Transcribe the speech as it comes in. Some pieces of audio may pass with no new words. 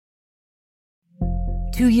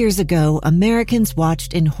2 years ago, Americans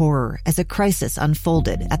watched in horror as a crisis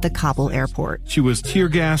unfolded at the Kabul airport. She was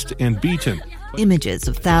tear-gassed and beaten. Images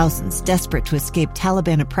of thousands desperate to escape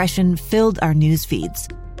Taliban oppression filled our news feeds.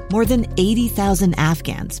 More than 80,000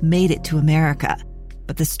 Afghans made it to America.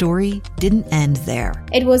 But the story didn't end there.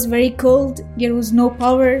 It was very cold. There was no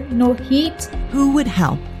power, no heat. Who would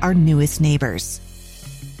help our newest neighbors?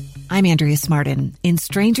 I'm Andrea Smartin. In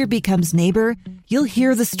Stranger Becomes Neighbor, you'll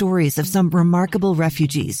hear the stories of some remarkable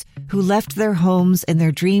refugees who left their homes and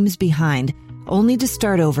their dreams behind, only to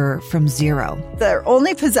start over from zero. Their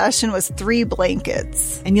only possession was 3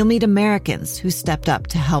 blankets. And you'll meet Americans who stepped up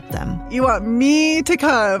to help them. You want me to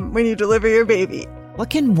come when you deliver your baby. What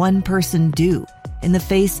can one person do in the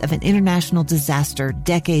face of an international disaster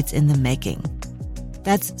decades in the making?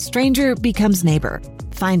 That's Stranger Becomes Neighbor.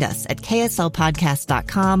 Find us at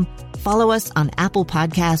kslpodcast.com. Follow us on Apple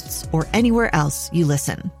Podcasts or anywhere else you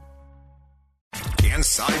listen.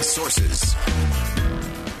 Inside Sources.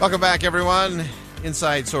 Welcome back, everyone.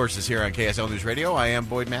 Inside Sources here on KSL News Radio. I am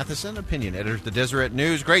Boyd Matheson, opinion editor at the Deseret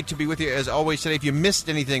News. Great to be with you as always today. If you missed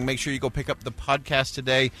anything, make sure you go pick up the podcast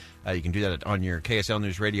today. You can do that on your KSL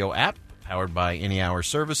News Radio app, powered by Any Hour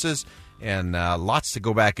Services. And lots to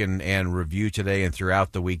go back and review today and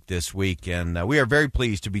throughout the week this week. And we are very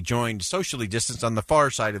pleased to be joined socially distanced on the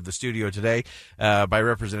far side of the studio today by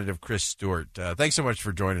Representative Chris Stewart. Thanks so much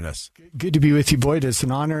for joining us. Good to be with you, Boyd. It's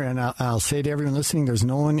an honor. And I'll say to everyone listening, there's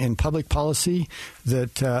no one in public policy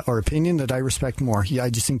that or opinion that I respect more.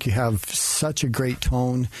 I just think you have such a great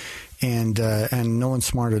tone. And no one's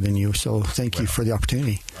smarter than you. So thank you for the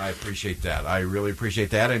opportunity. I appreciate that. I really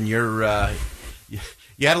appreciate that. And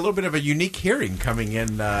you had a little bit of a unique hearing coming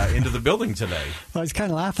in into the building today. Well, I was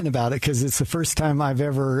kind of laughing about it because it's the first time I've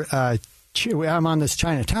ever I'm on this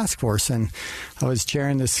China task force, and I was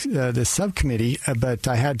chairing this subcommittee, but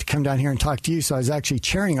I had to come down here and talk to you, so I was actually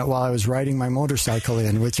chairing it while I was riding my motorcycle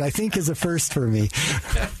in, which I think is a first for me.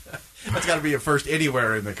 That's got to be a first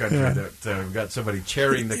anywhere in the country that we've got somebody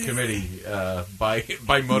chairing the committee by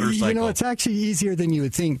motorcycle. You know, it's actually easier than you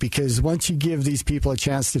would think because once you give these people a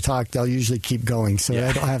chance to talk, they'll usually keep going. So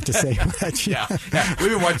I don't have to say much. Yeah. We've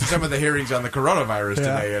been watching some of the hearings on the coronavirus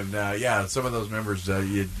today, and some of those members,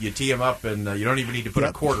 you tee them up, and you don't even need to put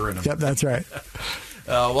a quarter in them. Yep, that's right.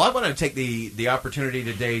 Well, I want to take the opportunity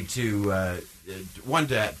today to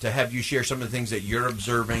to have you share some of the things that you're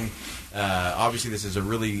observing. Obviously, this is a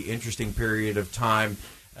really interesting period of time,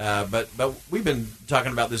 but we've been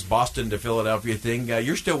talking about this Boston to Philadelphia thing.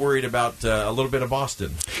 You're still worried about a little bit of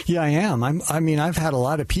Boston. Yeah, I am. I've had a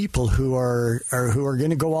lot of people who are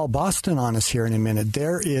going to go all Boston on us here in a minute.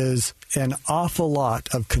 There is an awful lot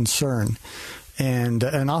of concern and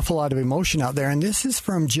an awful lot of emotion out there. And this is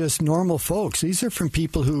from just normal folks. These are from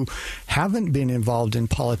people who haven't been involved in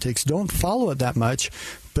politics, don't follow it that much.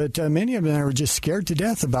 But many of them are just scared to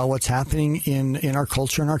death about what's happening in our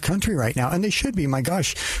culture and our country right now. And they should be. My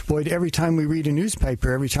gosh, Boyd, every time we read a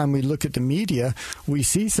newspaper, every time we look at the media, we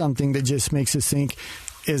see something that just makes us think,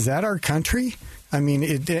 is that our country? I mean,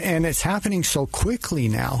 and it's happening so quickly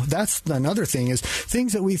now. That's another thing is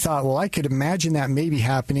things that we thought, well, I could imagine that maybe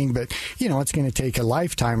happening, but, it's going to take a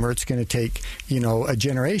lifetime or it's going to take, a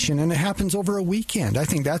generation. And it happens over a weekend. I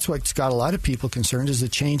think that's what's got a lot of people concerned is the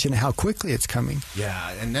change in how quickly it's coming.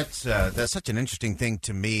 Yeah, and that's such an interesting thing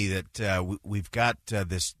to me that we've got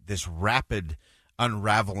this rapid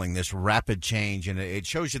unraveling, this rapid change, and it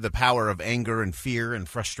shows you the power of anger and fear and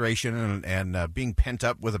frustration and being pent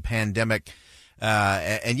up with a pandemic.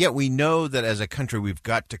 And yet we know that as a country, we've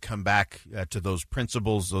got to come back to those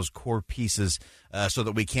principles, those core pieces, so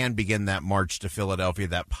that we can begin that march to Philadelphia,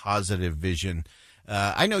 that positive vision.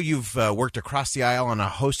 I know you've worked across the aisle on a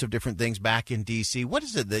host of different things back in D.C. What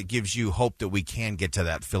is it that gives you hope that we can get to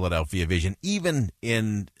that Philadelphia vision, even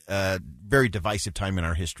in a very divisive time in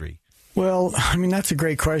our history? Well, that's a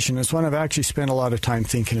great question. It's one I've actually spent a lot of time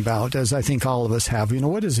thinking about, as I think all of us have.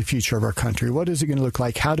 What is the future of our country? What is it going to look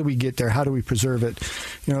like? How do we get there? How do we preserve it?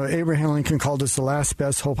 Abraham Lincoln called us the last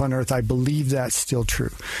best hope on earth. I believe that's still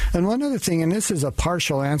true. And one other thing, and this is a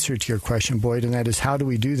partial answer to your question, Boyd, and that is how do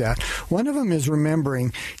we do that? One of them is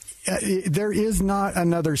remembering there is not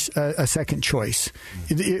a second choice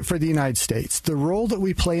for the United States. The role that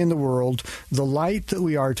we play in the world, the light that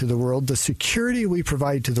we are to the world, the security we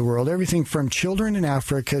provide to the world, everything from children in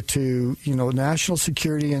Africa to national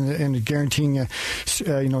security and guaranteeing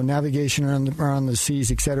navigation around the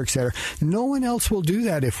seas, et cetera, et cetera. No one else will do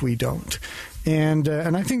that if we don't. And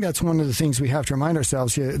I think that's one of the things we have to remind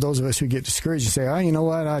ourselves, those of us who get discouraged and say, oh, you know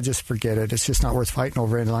what, I just forget it. It's just not worth fighting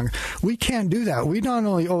over any longer. We can't do that. We not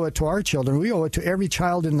only owe it to our children, we owe it to every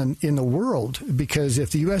child in the world, because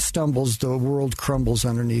if the U.S. stumbles, the world crumbles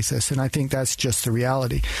underneath us. And I think that's just the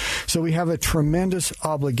reality. So we have a tremendous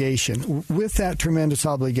obligation. With that tremendous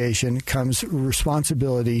obligation comes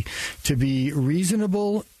responsibility to be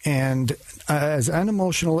reasonable and as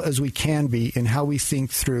unemotional as we can be in how we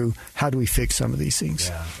think through how do we fix some of these things.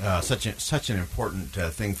 Yeah, such an important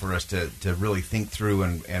thing for us to really think through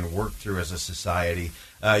and work through as a society.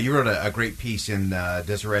 You wrote a great piece in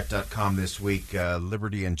Deseret.com this week,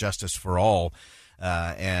 Liberty and Justice for All,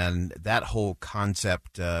 and that whole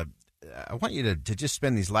concept. I want you to just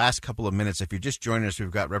spend these last couple of minutes. If you're just joining us, we've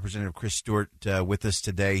got Representative Chris Stewart with us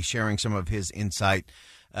today, sharing some of his insight.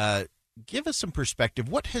 Give us some perspective.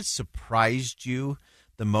 What has surprised you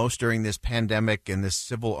the most during this pandemic and this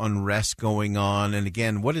civil unrest going on? And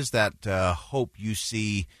again, what is that hope you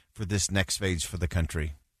see for this next phase for the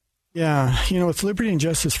country? Yeah, with liberty and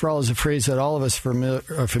justice for all is a phrase that all of us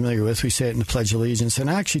are familiar with. We say it in the Pledge of Allegiance. And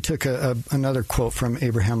I actually took another quote from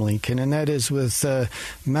Abraham Lincoln, and that is with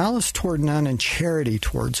malice toward none and charity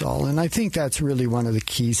towards all. And I think that's really one of the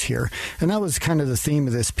keys here. And that was kind of the theme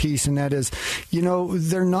of this piece, and that is,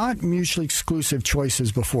 they're not mutually exclusive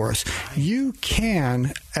choices before us. You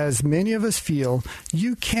can, as many of us feel,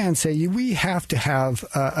 you can say we have to have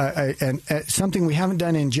something we haven't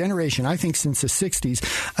done in generation, I think since the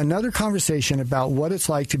 60s, another conversation about what it's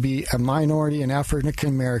like to be a minority, an African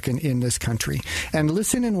American in this country, and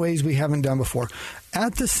listen in ways we haven't done before.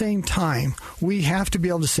 At the same time, we have to be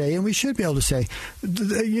able to say, and we should be able to say,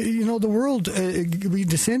 the world, we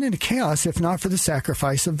descend into chaos if not for the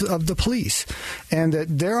sacrifice of the police. And that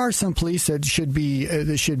there are some police that should be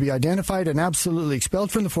identified and absolutely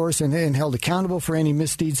expelled from the force and held accountable for any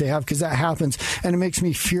misdeeds they have, because that happens, and it makes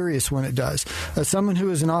me furious when it does. As someone who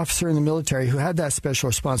is an officer in the military who had that special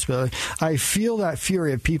responsibility, I feel that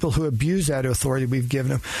fury of people who abuse that authority we've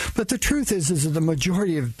given them. But the truth is that the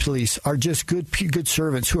majority of police are just good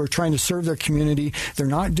servants who are trying to serve their community. They're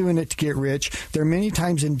not doing it to get rich. They're many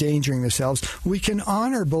times endangering themselves. We can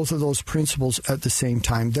honor both of those principles at the same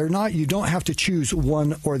time. You don't have to choose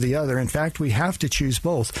one or the other. In fact, we have to choose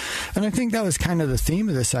both. And I think that was kind of the theme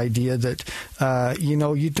of this idea that,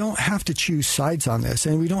 you don't have to choose sides on this,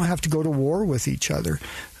 and we don't have to go to war with each other.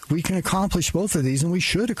 We can accomplish both of these, and we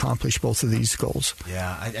should accomplish both of these goals.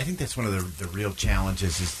 Yeah, I think that's one of the real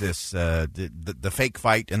challenges is this the fake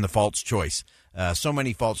fight and the false choice. So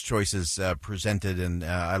many false choices presented, and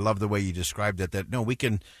I love the way you described it. That no, we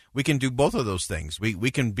can do both of those things.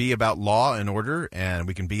 We can be about law and order, and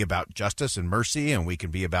we can be about justice and mercy, and we can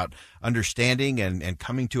be about understanding and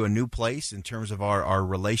coming to a new place in terms of our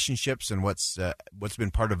relationships and what's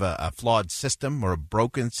been part of a flawed system or a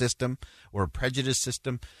broken system or a prejudiced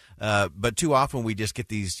system. But too often we just get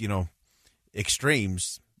these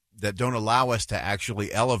extremes that don't allow us to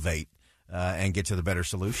actually elevate and get to the better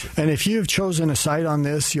solution. And if you have chosen a side on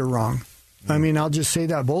this, you're wrong. I mean, I'll just say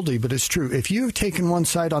that boldly, but it's true. If you have taken one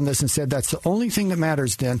side on this and said that's the only thing that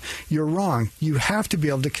matters, then you're wrong. You have to be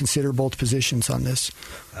able to consider both positions on this.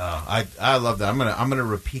 I love that. I'm gonna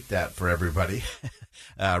repeat that for everybody.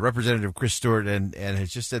 Representative Chris Stewart and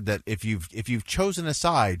has just said that if you've chosen a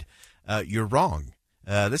side, you're wrong.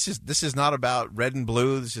 This is not about red and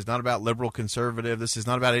blue. This is not about liberal conservative. This is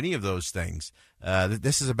not about any of those things.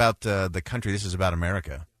 This is about the country. This is about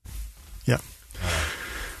America. Yeah.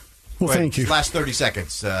 Well, thank you. Last 30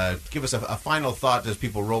 seconds. Give us a final thought as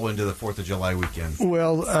people roll into the 4th of July weekend.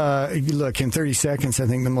 Well, look, in 30 seconds, I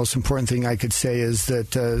think the most important thing I could say is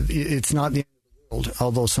that it's not the end of the world,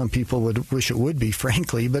 although some people would wish it would be,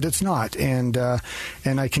 frankly, but it's not. And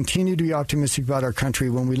I continue to be optimistic about our country.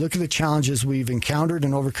 When we look at the challenges we've encountered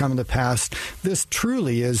and overcome in the past, this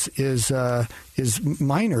truly is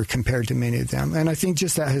minor compared to many of them. And I think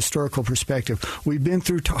just that historical perspective. We've been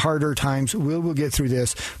through harder times. We'll get through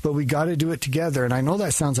this, but we got to do it together. And I know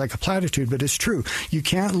that sounds like a platitude, but it's true. You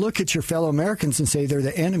can't look at your fellow Americans and say they're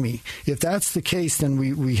the enemy. If that's the case, then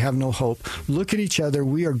we have no hope. Look at each other.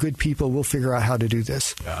 We are good people. We'll figure out how to do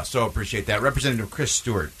this. So appreciate that. Representative Chris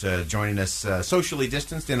Stewart joining us socially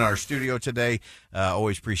distanced in our studio today.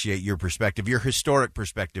 Always appreciate your perspective, your historic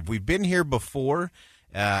perspective. We've been here before.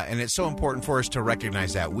 And it's so important for us to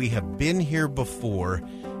recognize that. We have been here before,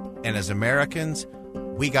 and as Americans,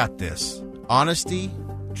 we got this. Honesty,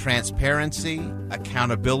 transparency,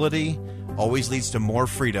 accountability always leads to more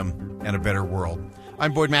freedom and a better world.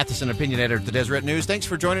 I'm Boyd Matheson, opinion editor at the Deseret News. Thanks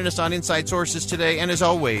for joining us on Inside Sources today. And as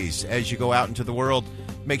always, as you go out into the world,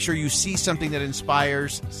 make sure you see something that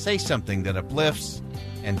inspires, say something that uplifts,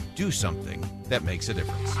 and do something that makes a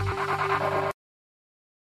difference.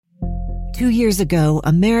 2 years ago,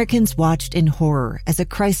 Americans watched in horror as a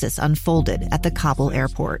crisis unfolded at the Kabul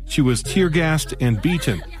airport. She was tear-gassed and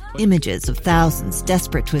beaten. Images of thousands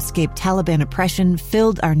desperate to escape Taliban oppression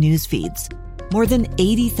filled our news feeds. More than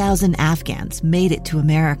 80,000 Afghans made it to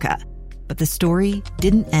America. But the story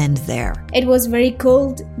didn't end there. It was very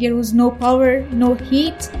cold. There was no power, no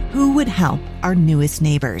heat. Who would help our newest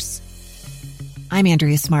neighbors? I'm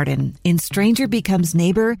Andrea Smartin. In Stranger Becomes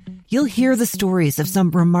Neighbor, you'll hear the stories of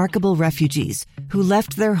some remarkable refugees who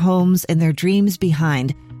left their homes and their dreams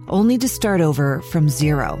behind, only to start over from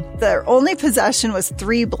zero. Their only possession was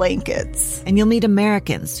 3 blankets. And you'll meet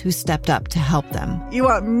Americans who stepped up to help them. You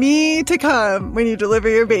want me to come when you deliver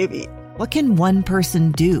your baby. What can one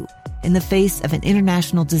person do in the face of an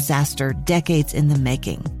international disaster decades in the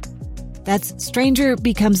making? That's Stranger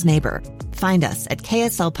Becomes Neighbor. Find us at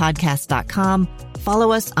kslpodcast.com.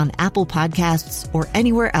 Follow us on Apple Podcasts or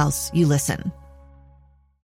anywhere else you listen.